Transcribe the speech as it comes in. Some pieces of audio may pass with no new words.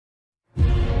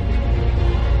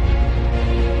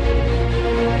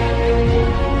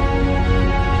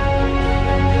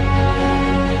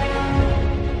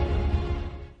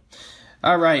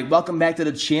Alright, welcome back to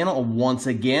the channel once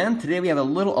again. Today we have a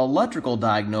little electrical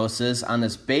diagnosis on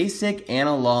this basic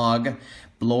analog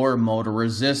blower motor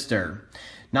resistor.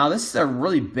 Now this is a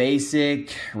really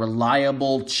basic,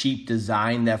 reliable, cheap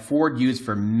design that Ford used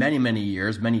for many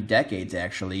years, many decades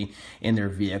actually, in their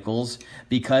vehicles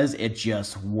because it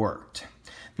just worked.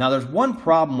 Now there's one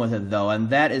problem with it though, and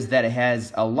that is that it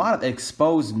has a lot of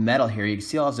exposed metal here. You can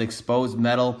see all this exposed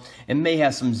metal. It may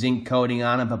have some zinc coating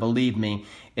on it, but believe me,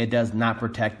 it does not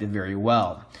protect it very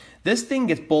well. This thing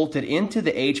gets bolted into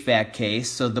the HVAC case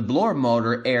so the blower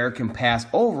motor air can pass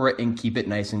over it and keep it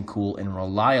nice and cool and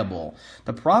reliable.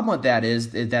 The problem with that is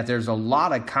that there's a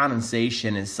lot of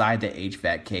condensation inside the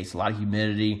HVAC case, a lot of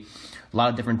humidity, a lot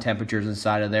of different temperatures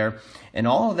inside of there, and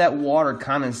all of that water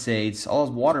condensates, all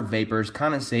those water vapors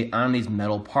condensate on these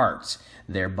metal parts,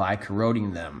 thereby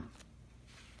corroding them.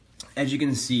 As you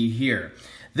can see here,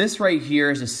 this right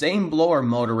here is the same blower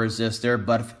motor resistor,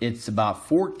 but it's about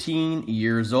 14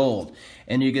 years old.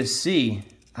 And you can see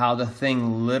how the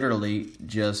thing literally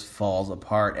just falls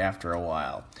apart after a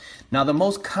while. Now the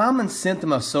most common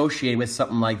symptom associated with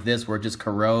something like this where it just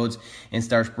corrodes and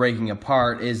starts breaking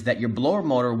apart is that your blower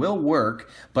motor will work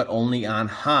but only on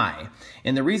high.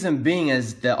 And the reason being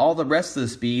is that all the rest of the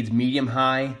speeds, medium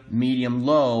high, medium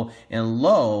low, and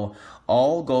low,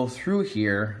 all go through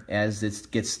here as it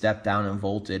gets stepped down in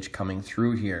voltage coming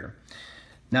through here.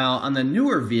 Now on the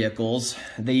newer vehicles,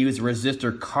 they use a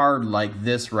resistor card like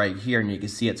this right here, and you can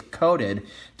see it's coated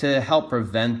to help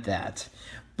prevent that.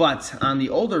 But on the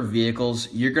older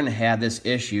vehicles, you're going to have this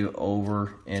issue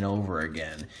over and over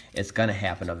again. It's going to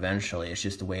happen eventually. It's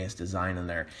just the way it's designed in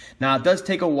there. Now, it does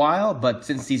take a while, but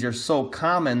since these are so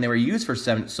common, they were used for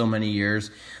so many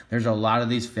years, there's a lot of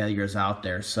these failures out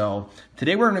there. So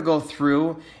today we're going to go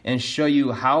through and show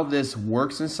you how this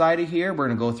works inside of here. We're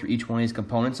going to go through each one of these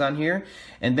components on here.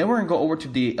 And then we're going to go over to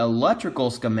the electrical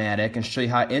schematic and show you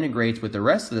how it integrates with the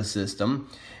rest of the system.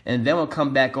 And then we'll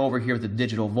come back over here with the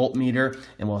digital voltmeter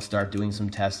and we'll start doing some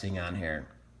testing on here.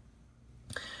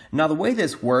 Now the way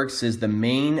this works is the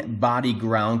main body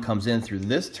ground comes in through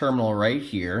this terminal right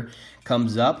here,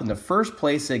 comes up, and the first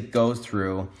place it goes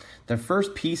through, the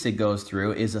first piece it goes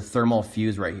through is a thermal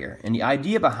fuse right here. And the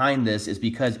idea behind this is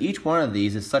because each one of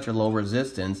these is such a low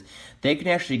resistance, they can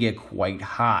actually get quite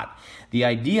hot. The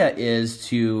idea is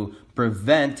to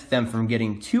prevent them from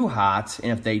getting too hot,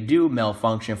 and if they do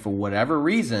malfunction for whatever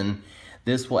reason,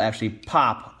 this will actually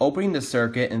pop, opening the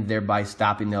circuit and thereby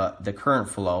stopping the current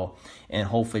flow and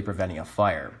hopefully preventing a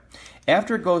fire.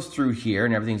 After it goes through here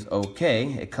and everything's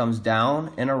okay, it comes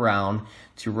down and around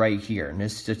to right here. And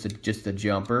this is just a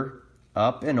jumper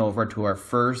up and over to our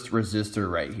first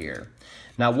resistor right here.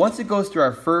 Now once it goes through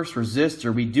our first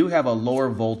resistor, we do have a lower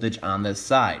voltage on this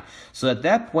side. So at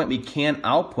that point we can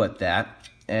output that,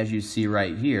 as you see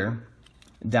right here,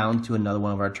 down to another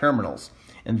one of our terminals.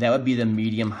 And that would be the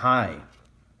medium high.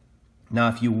 Now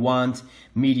if you want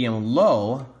medium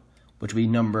low, which would be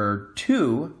number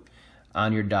 2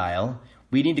 on your dial,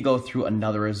 we need to go through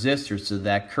another resistor so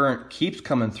that current keeps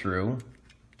coming through,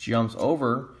 jumps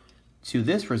over to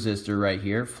this resistor right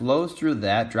here, flows through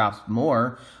that, drops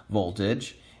more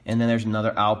voltage, and then there's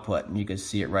another output, and you can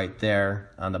see it right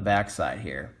there on the back side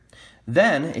here.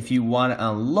 Then, if you want it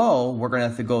on low, we're going to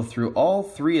have to go through all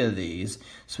 3 of these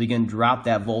so we can drop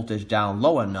that voltage down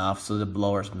low enough so the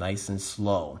blower's nice and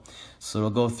slow. So it'll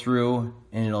go through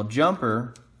and it'll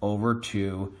jumper over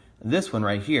to this one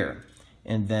right here.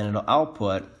 And then it'll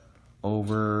output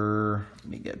over, let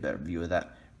me get a better view of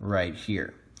that, right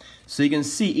here. So you can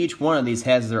see each one of these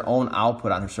has their own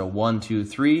output on here. So 1, 2,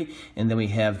 3, and then we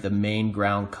have the main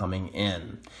ground coming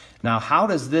in. Now how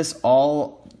does this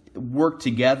all work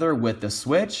together with the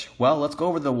switch? Well, let's go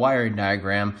over the wiring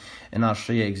diagram and I'll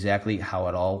show you exactly how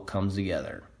it all comes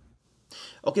together.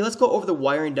 Okay, let's go over the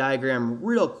wiring diagram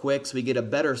real quick so we get a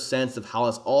better sense of how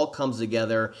this all comes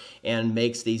together and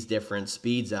makes these different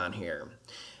speeds on here.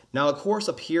 Now, of course,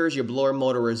 up here is your blower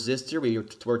motor resistor we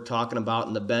were talking about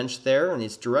in the bench there, and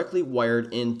it's directly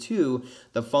wired into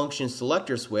the function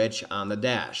selector switch on the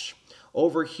dash.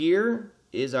 Over here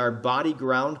is our body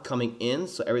ground coming in,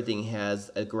 so everything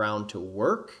has a ground to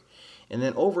work. And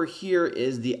then over here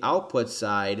is the output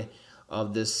side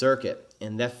of this circuit,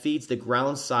 and that feeds the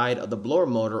ground side of the blower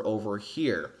motor over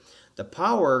here. The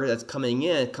power that's coming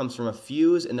in comes from a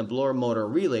fuse in the blower motor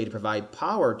relay to provide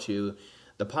power to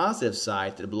the positive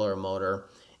side to the blower motor,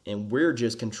 and we're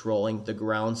just controlling the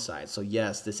ground side. So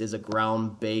yes, this is a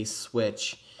ground-based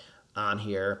switch on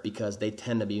here because they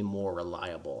tend to be more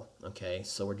reliable. Okay,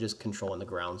 so we're just controlling the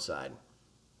ground side.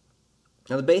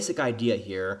 Now the basic idea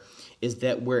here is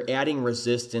that we're adding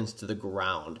resistance to the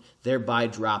ground, thereby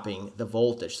dropping the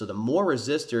voltage. So the more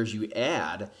resistors you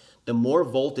add, the more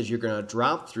voltage you're going to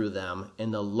drop through them,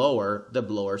 and the lower the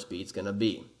blower speed's going to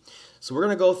be. So we're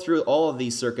going to go through all of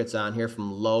these circuits on here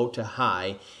from low to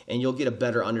high, and you'll get a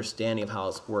better understanding of how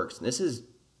this works. And this is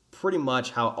pretty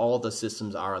much how all the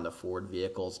systems are on the Ford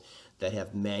vehicles that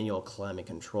have manual climate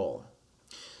control.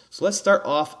 So let's start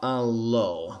off on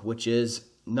low, which is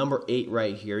number 8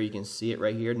 right here. You can see it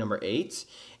right here, number 8.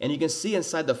 And you can see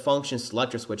inside the function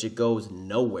selector switch, it goes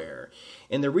nowhere.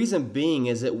 And the reason being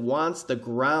is it wants the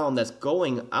ground that's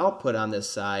going output on this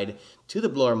side to the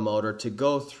blower motor to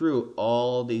go through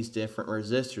all these different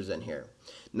resistors in here.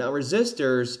 Now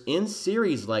resistors in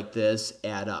series like this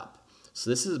add up. So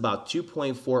this is about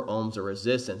 2.4 ohms of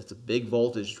resistance. It's a big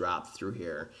voltage drop through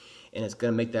here. And it's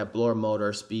going to make that blower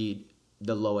motor speed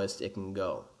the lowest it can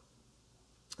go.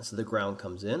 So the ground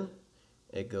comes in,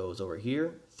 it goes over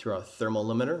here through our thermal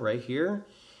limiter right here,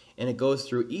 and it goes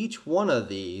through each one of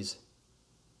these,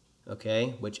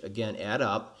 okay, which again add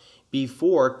up,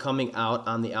 before coming out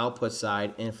on the output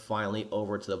side and finally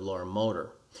over to the blower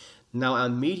motor. Now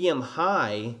on medium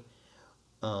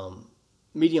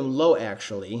low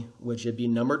actually, which would be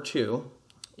number 2,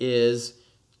 is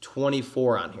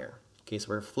 24 on here. Okay, so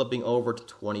we're flipping over to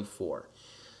 24.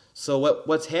 So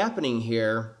what's happening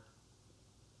here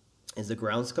is the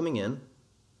ground's coming in,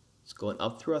 it's going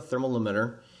up through a thermal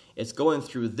limiter, it's going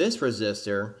through this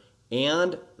resistor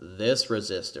and this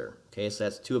resistor. Okay, so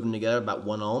that's 2 of them together, about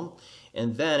 1 ohm.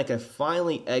 And then it can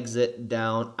finally exit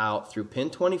down out through pin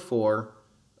 24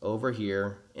 over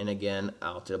here and again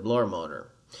out to the blower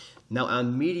motor. Now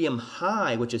on medium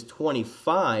high, which is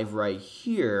 25 right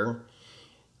here,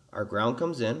 our ground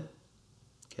comes in,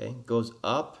 okay, goes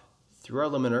up through our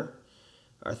limiter,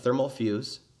 our thermal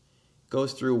fuse,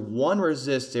 goes through one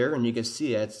resistor, and you can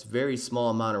see it's a very small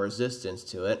amount of resistance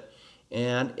to it,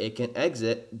 and it can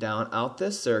exit down out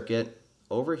this circuit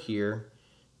over here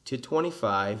to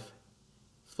 25,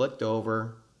 flicked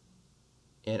over,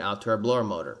 and out to our blower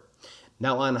motor.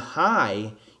 Now on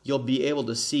high, you'll be able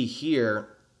to see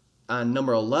here on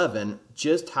number 11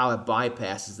 just how it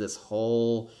bypasses this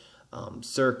whole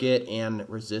circuit and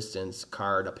resistance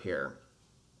card up here,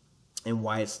 and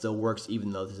why it still works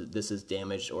even though this is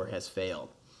damaged or has failed.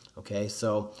 Okay,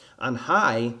 so on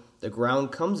high, the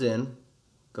ground comes in,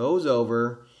 goes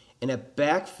over, and it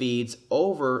back feeds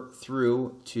over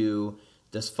through to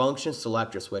this function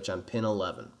selector switch on pin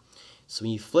 11. So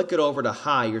when you flick it over to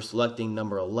high, you're selecting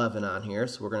number 11 on here.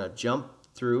 So we're going to jump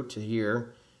through to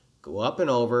here, go up and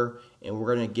over, and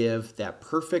we're going to give that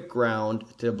perfect ground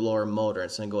to the blower motor.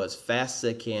 It's going to go as fast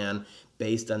as it can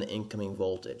based on the incoming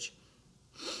voltage.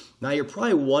 Now you're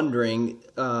probably wondering,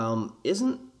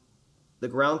 isn't the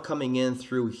ground coming in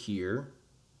through here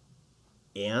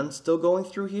and still going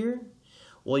through here?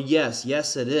 Well, yes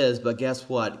it is, but guess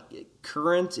what?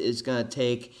 Current is going to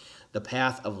take the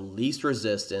path of least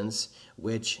resistance,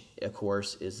 which of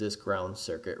course is this ground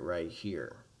circuit right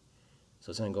here. So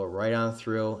it's going to go right on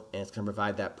through, and it's going to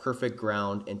provide that perfect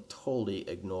ground and totally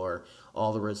ignore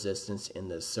all the resistance in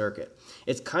this circuit.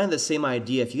 It's kind of the same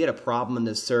idea. If you had a problem in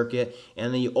this circuit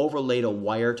and then you overlaid a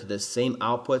wire to the same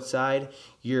output side,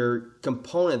 your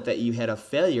component that you had a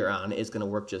failure on is going to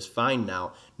work just fine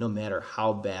now, no matter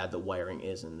how bad the wiring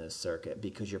is in this circuit,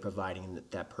 because you're providing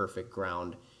that perfect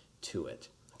ground to it.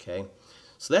 Okay?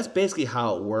 So that's basically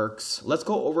how it works. Let's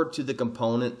go over to the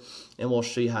component and we'll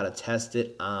show you how to test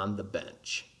it on the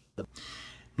bench.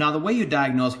 Now the way you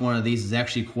diagnose one of these is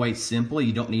actually quite simple.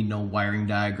 You don't need no wiring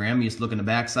diagram. You just look in the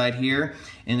back side here,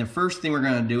 and the first thing we're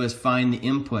going to do is find the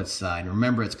input side.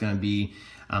 Remember, it's going to be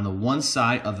on the one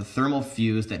side of the thermal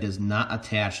fuse that is not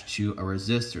attached to a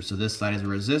resistor. So this side is a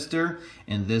resistor,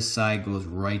 and this side goes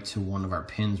right to one of our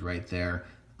pins right there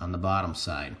on the bottom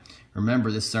side.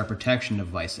 Remember, this is our protection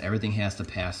device. Everything has to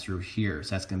pass through here,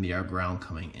 so that's going to be our ground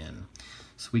coming in.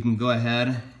 So we can go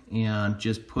ahead and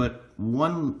just put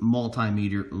one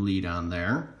multimeter lead on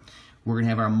there. We're going to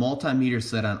have our multimeter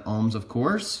set on ohms, of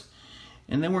course,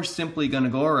 and then we're simply going to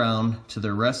go around to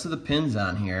the rest of the pins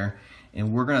on here,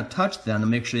 and we're going to touch them to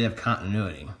make sure they have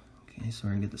continuity. Okay, so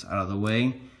we're going to get this out of the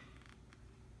way.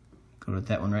 Go to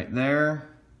that one right there.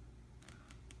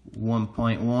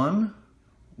 1.1,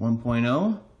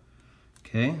 1.0.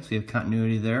 Okay, so we have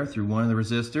continuity there through one of the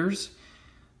resistors.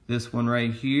 This one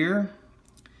right here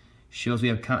shows we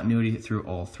have continuity through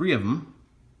all three of them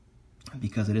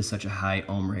because it is such a high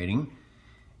ohm rating.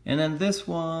 And then this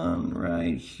one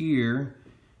right here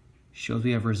shows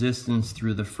we have resistance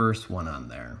through the first one on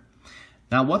there.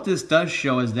 Now what this does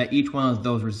show is that each one of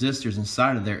those resistors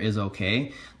inside of there is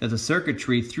okay, that the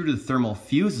circuitry through to the thermal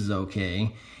fuse is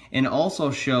okay, and it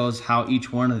also shows how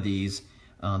each one of these,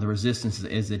 the resistance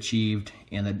is achieved,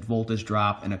 and the voltage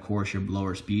drop, and of course your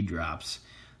blower speed drops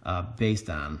based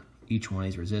on each one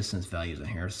of these resistance values in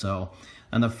here. So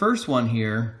on the first one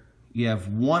here, you have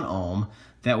 1 ohm.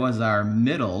 That was our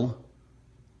middle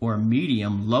or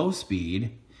medium low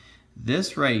speed.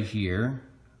 This right here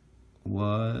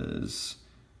was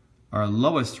our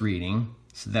lowest reading,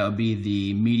 so that would be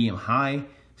the medium high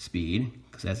speed,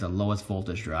 because that's the lowest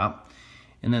voltage drop.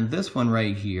 And then this one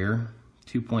right here,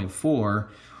 2.4,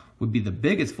 would be the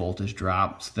biggest voltage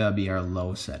drop, so that would be our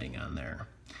low setting on there.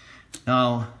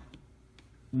 Now,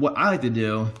 what I like to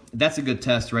do, that's a good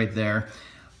test right there.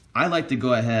 I like to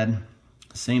go ahead,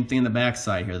 same thing in the back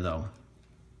side here though.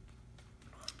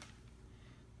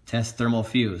 Test thermal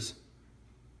fuse.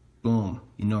 Boom,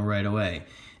 you know right away.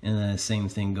 And then the same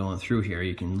thing going through here.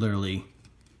 You can literally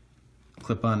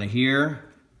clip onto here,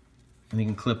 and you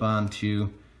can clip onto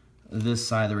this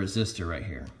side of the resistor right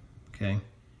here, okay? And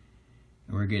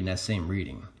we're getting that same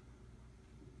reading,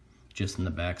 just in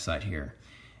the back side here.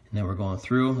 And then we're going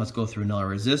through, let's go through another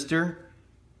resistor.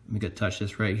 Let me go touch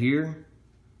this right here,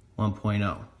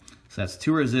 1.0. So that's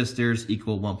 2 resistors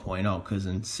equal 1.0, because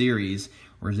in series,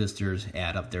 resistors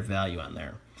add up their value on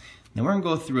there. Now we're going to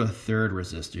go through a third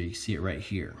resistor. You can see it right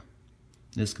here.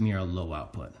 This can be our low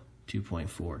output, 2.4,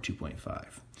 2.5.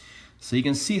 So you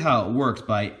can see how it works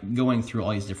by going through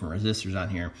all these different resistors on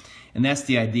here. And that's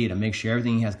the idea, to make sure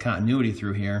everything has continuity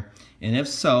through here. And if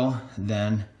so,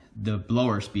 then the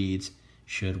blower speeds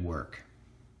should work.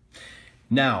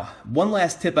 Now, one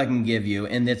last tip I can give you,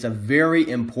 and it's a very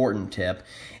important tip,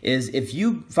 is if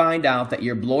you find out that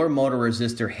your blower motor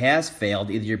resistor has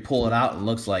failed, either you pull it out and it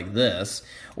looks like this,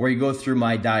 or you go through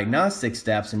my diagnostic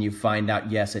steps and you find out,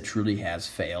 yes, it truly has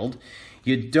failed,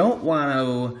 you don't want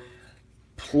to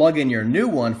plug in your new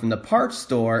one from the parts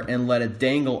store and let it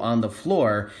dangle on the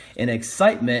floor in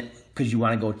excitement, because you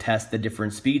want to go test the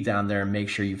different speeds on there and make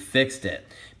sure you fixed it,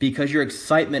 because your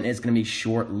excitement is going to be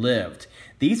short-lived.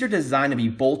 These are designed to be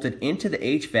bolted into the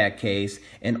HVAC case,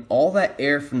 and all that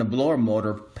air from the blower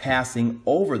motor passing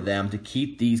over them to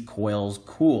keep these coils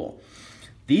cool.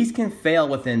 These can fail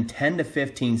within 10 to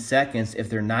 15 seconds if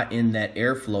they're not in that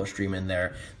airflow stream in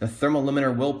there. The thermal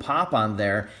limiter will pop on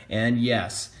there, and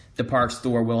yes, the parts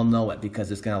store will know it, because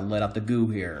it's going to let out the goo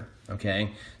here.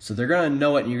 Okay, so they're going to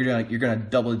know it, and you're going to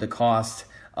double the cost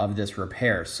of this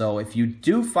repair. So if you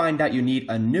do find out you need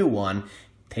a new one,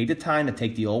 take the time to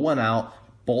take the old one out,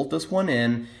 bolt this one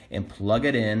in, and plug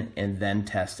it in, and then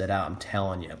test it out. I'm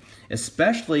telling you,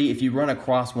 especially if you run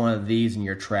across one of these in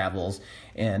your travels,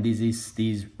 and these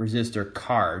resistor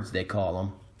cards, they call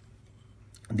them,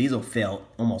 these will fail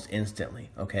almost instantly.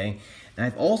 Okay, and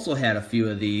I've also had a few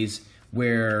of these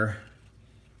where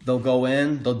they'll go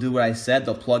in, they'll do what I said,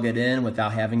 they'll plug it in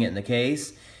without having it in the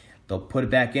case, they'll put it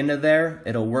back into there,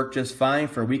 it'll work just fine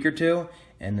for a week or two,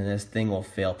 and then this thing will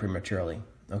fail prematurely.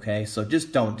 Okay, so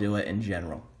just don't do it in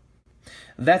general.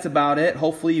 That's about it.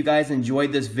 Hopefully you guys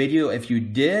enjoyed this video. If you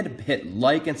did, hit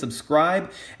like and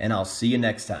subscribe, and I'll see you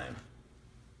next time.